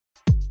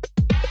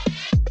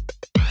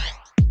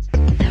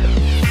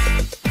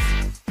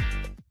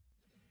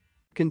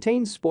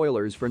contains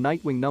spoilers for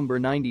Nightwing number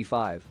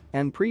 95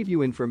 and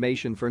preview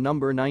information for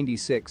number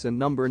 96 and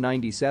number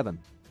 97.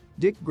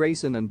 Dick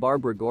Grayson and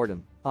Barbara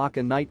Gordon,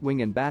 aka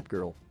Nightwing and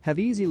Batgirl, have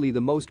easily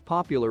the most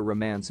popular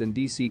romance in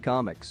DC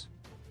Comics.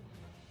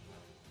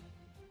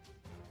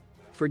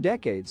 For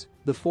decades,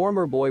 the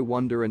former Boy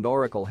Wonder and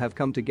Oracle have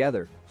come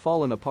together,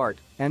 fallen apart,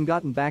 and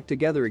gotten back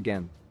together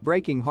again,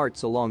 breaking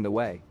hearts along the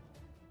way.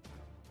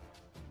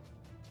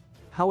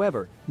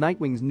 However,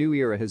 Nightwing's new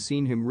era has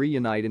seen him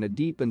reunite in a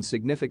deep and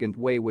significant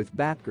way with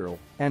Batgirl,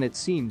 and it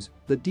seems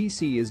that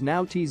DC is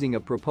now teasing a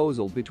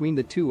proposal between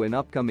the two in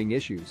upcoming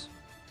issues.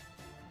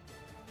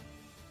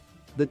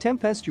 The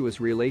tempestuous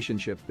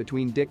relationship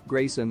between Dick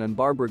Grayson and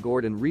Barbara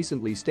Gordon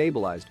recently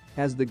stabilized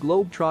as the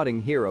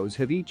globe-trotting heroes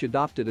have each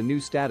adopted a new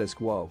status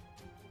quo.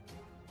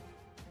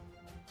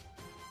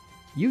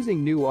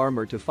 Using new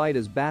armor to fight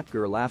as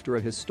Batgirl after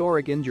a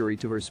historic injury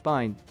to her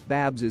spine,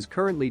 Babs is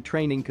currently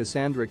training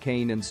Cassandra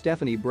Cain and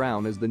Stephanie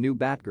Brown as the new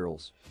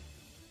Batgirls.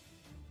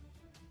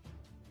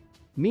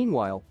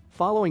 Meanwhile,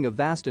 following a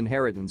vast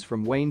inheritance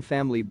from Wayne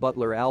family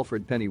butler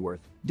Alfred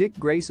Pennyworth, Dick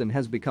Grayson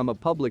has become a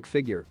public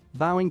figure,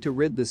 vowing to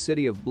rid the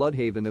city of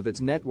Bloodhaven of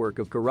its network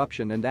of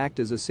corruption and act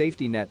as a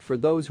safety net for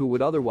those who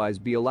would otherwise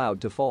be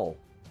allowed to fall.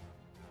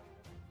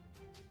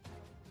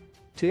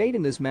 To aid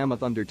in this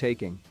mammoth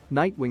undertaking,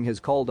 Nightwing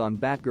has called on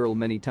Batgirl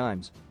many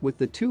times, with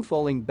the two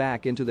falling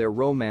back into their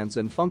romance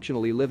and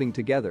functionally living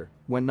together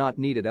when not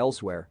needed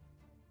elsewhere.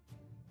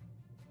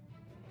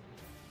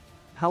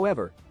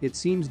 However, it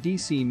seems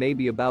DC may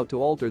be about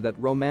to alter that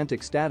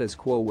romantic status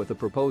quo with a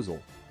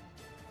proposal.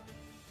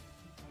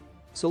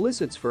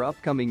 Solicits for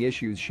upcoming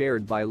issues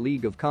shared by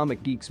League of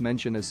Comic Geeks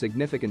mention a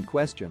significant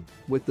question,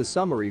 with the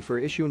summary for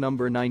issue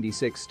number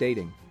 96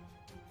 stating,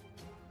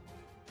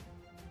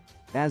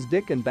 "As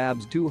Dick and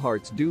Babs' two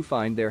hearts do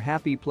find their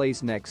happy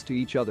place next to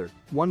each other,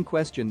 one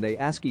question they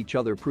ask each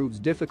other proves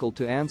difficult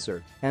to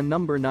answer, and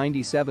number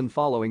 97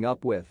 following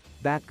up with,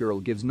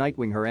 Batgirl gives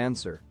Nightwing her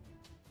answer.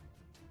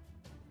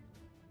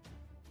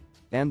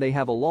 And they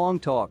have a long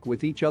talk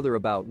with each other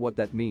about what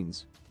that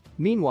means."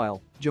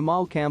 Meanwhile,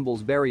 Jamal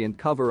Campbell's variant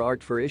cover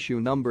art for issue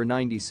number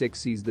 96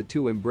 sees the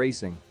two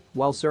embracing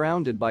while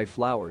surrounded by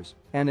flowers,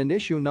 and in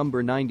issue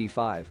number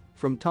 95,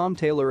 from Tom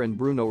Taylor and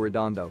Bruno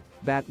Redondo,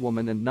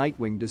 Batwoman and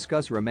Nightwing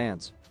discuss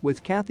romance,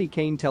 with Kathy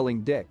Kane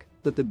telling Dick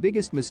that the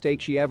biggest mistake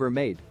she ever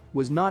made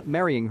was not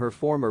marrying her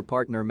former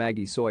partner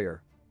Maggie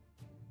Sawyer.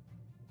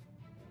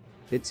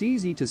 It's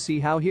easy to see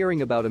how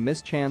hearing about a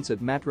mischance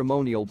at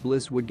matrimonial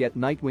bliss would get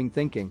Nightwing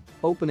thinking,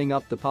 opening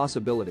up the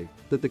possibility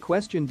that the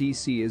question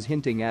DC is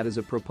hinting at is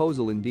a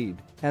proposal indeed.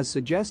 As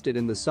suggested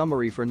in the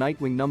summary for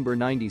Nightwing number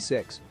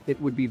 96, it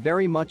would be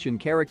very much in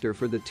character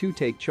for the two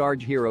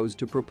take-charge heroes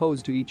to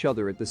propose to each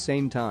other at the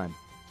same time.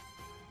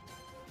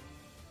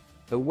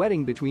 A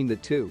wedding between the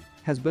two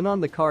has been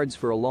on the cards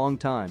for a long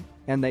time,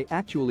 and they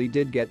actually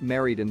did get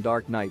married in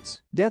Dark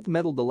Knight's Death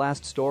Metal: The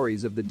Last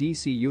Stories of the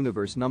DC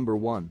Universe number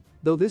 1,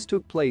 though this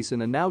took place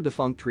in a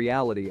now-defunct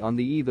reality on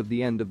the eve of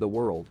the end of the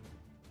world.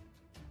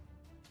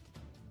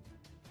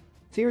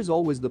 There's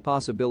always the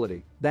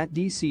possibility that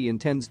DC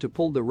intends to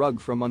pull the rug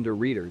from under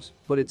readers,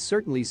 but it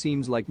certainly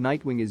seems like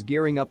Nightwing is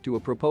gearing up to a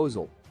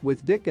proposal,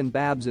 with Dick and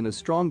Babs in a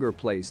stronger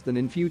place than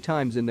in few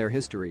times in their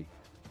history.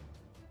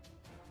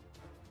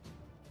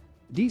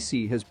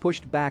 DC has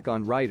pushed back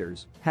on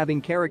writers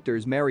having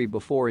characters marry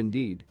before.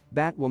 Indeed,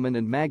 Batwoman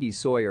and Maggie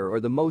Sawyer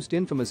are the most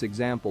infamous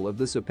example of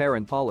this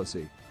apparent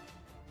policy.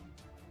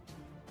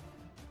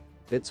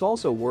 It's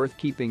also worth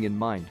keeping in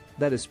mind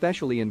that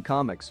especially in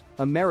comics,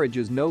 a marriage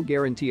is no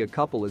guarantee a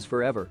couple is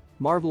forever.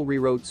 Marvel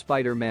rewrote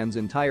Spider-Man's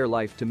entire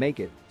life to make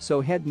it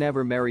so Head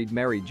never married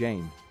Mary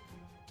Jane.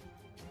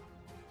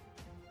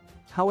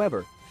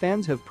 However,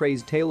 fans have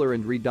praised Taylor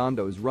and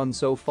Redondo's run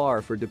so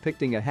far for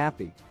depicting a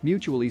happy,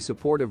 mutually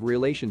supportive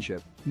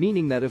relationship,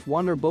 meaning that if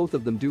one or both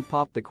of them do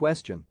pop the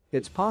question,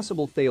 it's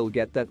possible they'll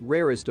get that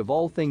rarest of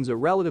all things, a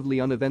relatively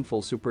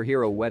uneventful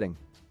superhero wedding.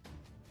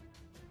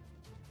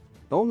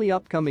 Only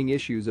upcoming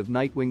issues of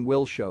Nightwing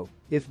will show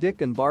if Dick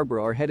and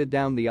Barbara are headed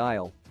down the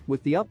aisle,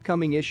 with the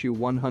upcoming issue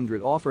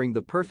 100 offering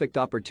the perfect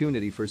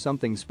opportunity for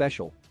something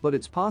special, but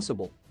it's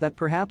possible that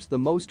perhaps the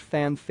most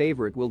fan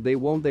favorite will they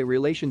won't they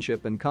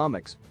relationship in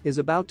comics is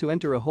about to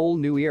enter a whole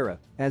new era,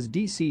 as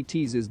DC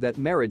teases that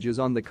marriage is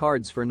on the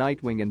cards for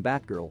Nightwing and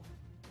Batgirl.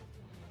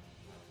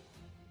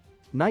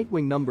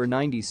 Nightwing number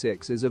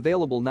 96 is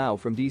available now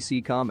from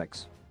DC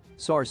Comics.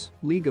 Source: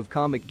 League of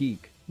Comic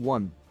Geek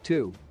 1,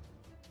 2.